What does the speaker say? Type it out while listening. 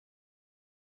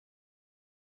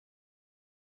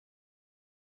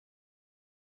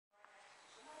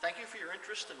Thank you for your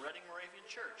interest in Reading Moravian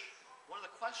Church. One of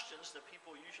the questions that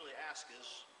people usually ask is,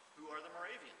 who are the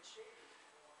Moravians?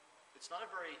 It's not a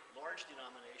very large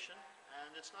denomination,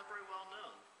 and it's not very well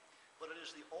known, but it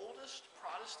is the oldest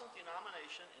Protestant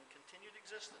denomination in continued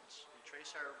existence. We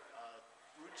trace our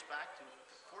roots back to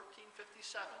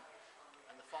 1457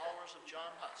 and the followers of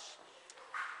John Huss.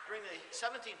 During the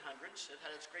 1700s, it had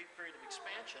its great period of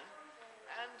expansion,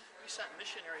 and we sent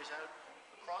missionaries out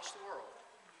across the world.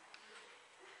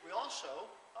 We also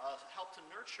helped to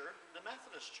nurture the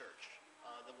Methodist Church,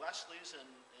 the Wesleys in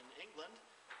England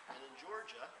and in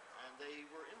Georgia, and they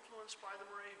were influenced by the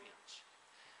Moravians.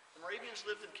 The Moravians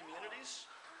lived in communities,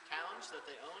 towns that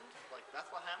they owned, like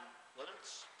Bethlehem,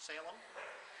 Lititz, Salem,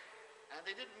 and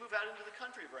they didn't move out into the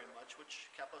country very much,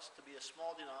 which kept us to be a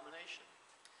small denomination.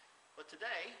 But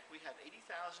today, we have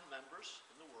 80,000 members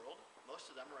in the world.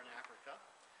 Most of them are in Africa.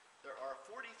 There are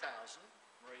 40,000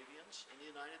 Moravians in the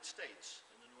United States,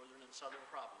 in the northern and southern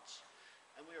province.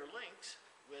 And we are linked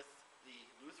with the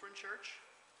Lutheran Church,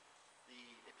 the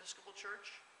Episcopal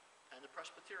Church, and the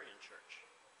Presbyterian Church.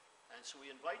 And so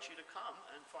we invite you to come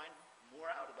and find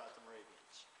more out about the Moravians.